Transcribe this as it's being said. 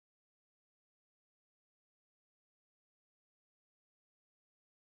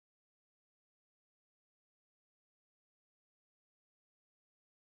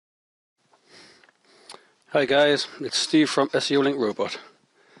Hi guys, it's Steve from SEO Link Robot.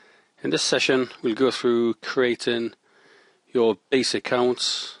 In this session we'll go through creating your base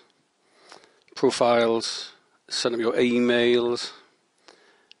accounts, profiles, setting up your emails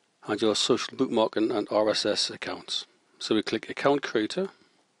and your social bookmarking and RSS accounts. So we click Account Creator.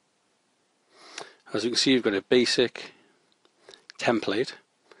 As you can see, you've got a basic template.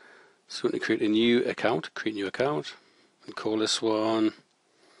 So we're going to create a new account, and call this one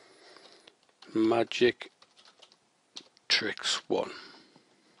Magic Tricks 1.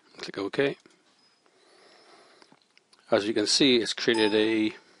 Click OK. As you can see, it's created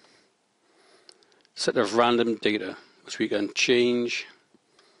a set of random data which we can change,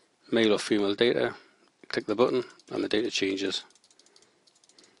 male or female data. Click the button and the data changes.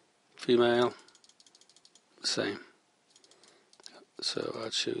 Female, same. So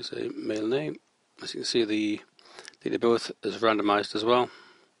I'll choose a male name. As you can see, the date of birth is randomized as well.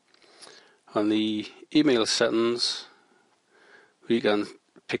 On the email settings, we can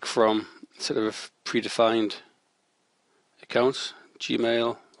pick from a set of predefined accounts: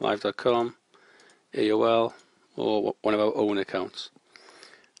 Gmail, live.com, AOL, or one of our own accounts.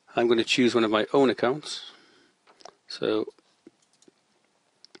 I'm going to choose one of my own accounts. So,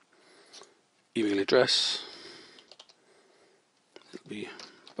 email address, it'll be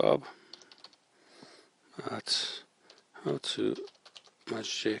Bob at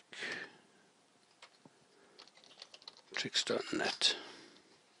howtomagictricks.net.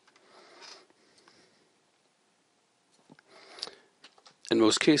 In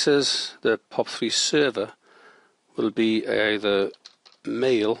most cases, the POP3 server will be either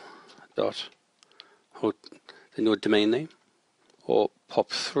mail dot the node domain name or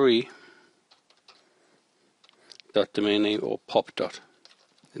POP3 dot domain name or pop dot.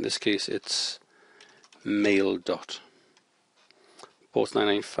 In this case, it's mail dot. Port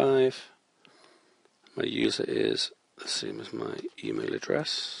 995. My user is the same as my email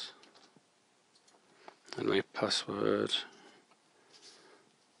address, and my password.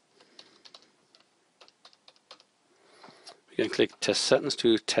 We can click Test Settings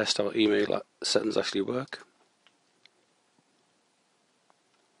to test our email settings actually work.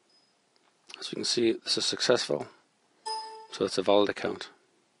 As you can see, this is successful, so it's a valid account.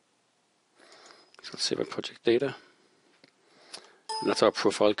 So let's save our project data, and that's our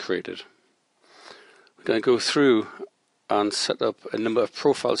profile created. We're going to go through and set up a number of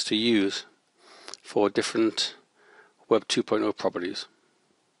profiles to use for different Web 2.0 properties.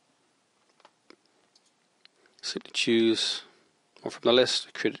 So to choose one from the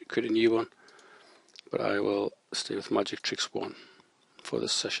list, create a new one, but I will stay with Magic Tricks 1 for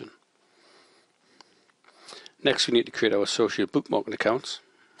this session. Next, we need to create our social bookmarking accounts.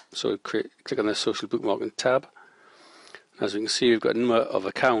 So click on the social bookmarking tab. As you can see, we've got a number of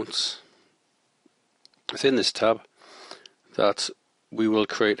accounts within this tab that we will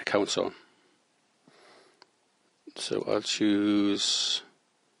create accounts on. So I'll choose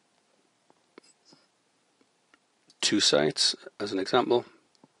 2 sites as an example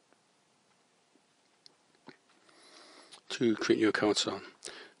to create new accounts on.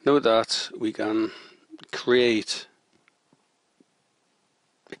 Note that we can create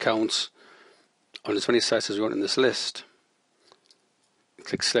accounts on as many sites as we want in this list.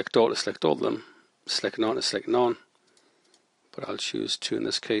 Click Select All to select all of them, select None to select none, but I'll choose 2 in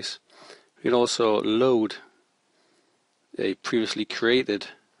this case. We can also load a previously created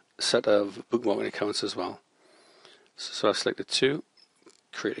set of bookmarking accounts as well. So I've selected 2,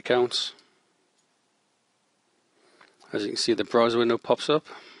 create accounts. As you can see, the browser window pops up.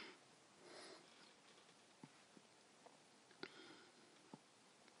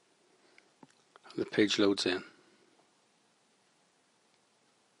 And the page loads in.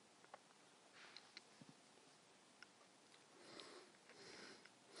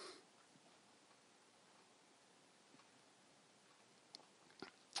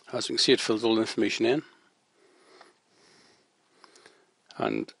 As you can see, it fills all the information in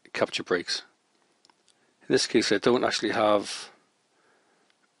and capture breaks. In this case, I don't actually have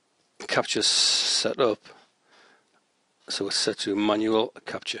capture set up, so it's set to manual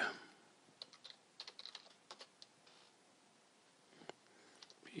capture.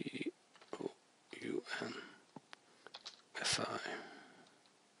 P-O-U-N-F-I.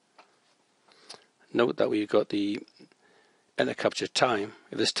 Note that we've got the enter capture time.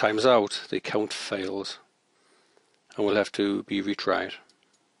 If this times out, the account fails and will have to be retried.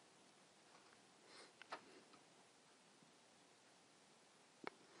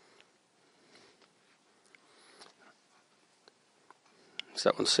 Is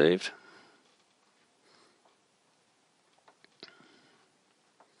that one saved?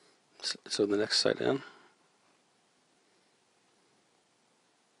 So the next site in.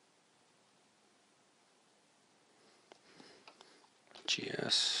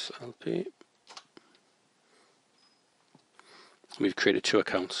 GSLP. We've created 2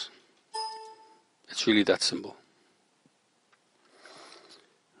 accounts. It's really that simple.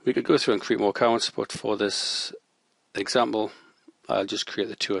 We could go through and create more accounts, but for this example, I'll just create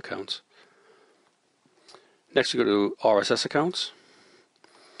the 2 accounts. Next we go to RSS accounts.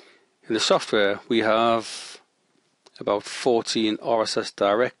 In the software we have about 14 RSS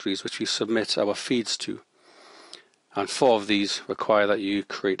directories which we submit our feeds to, and 4 of these require that you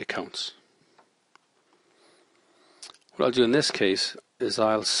create accounts. What I'll do in this case is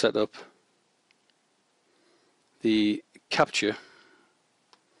I'll set up the capture,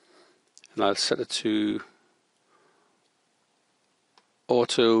 and I'll set it to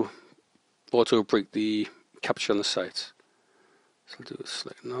auto break the capture on the site. So I'll do a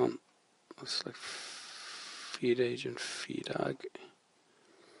select none, I'll select feed agent, feed ag.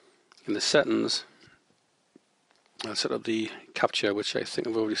 In the settings, I'll set up the capture, which I think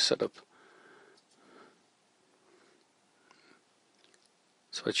I've already set up.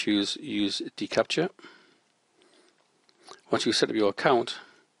 So I choose use deCAPTCHA. Once you set up your account,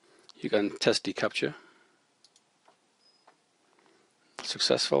 you can test deCAPTCHA.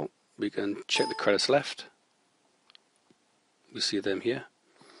 Successful. We can check the credits left. We see them here.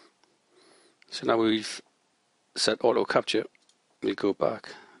 So now we've set auto capture. We go back.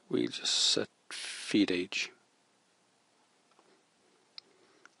 We just set feed age.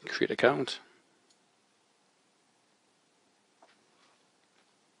 Create account.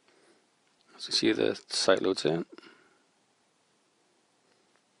 As you see, the site loads in.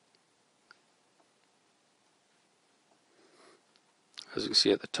 As you can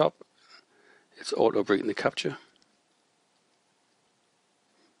see at the top, it's auto breaking the capture.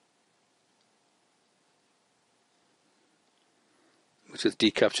 Which with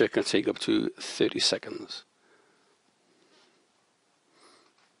deCAPTCHA can take up to 30 seconds.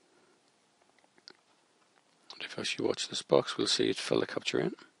 And if as you watch this box, we'll see it fill the capture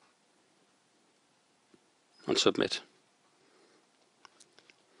in and submit.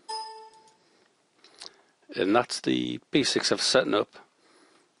 And that's the basics of setting up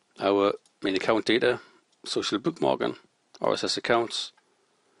our main account data, social bookmarking, RSS accounts,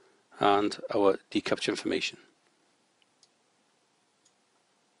 and our deCAPTCHA information.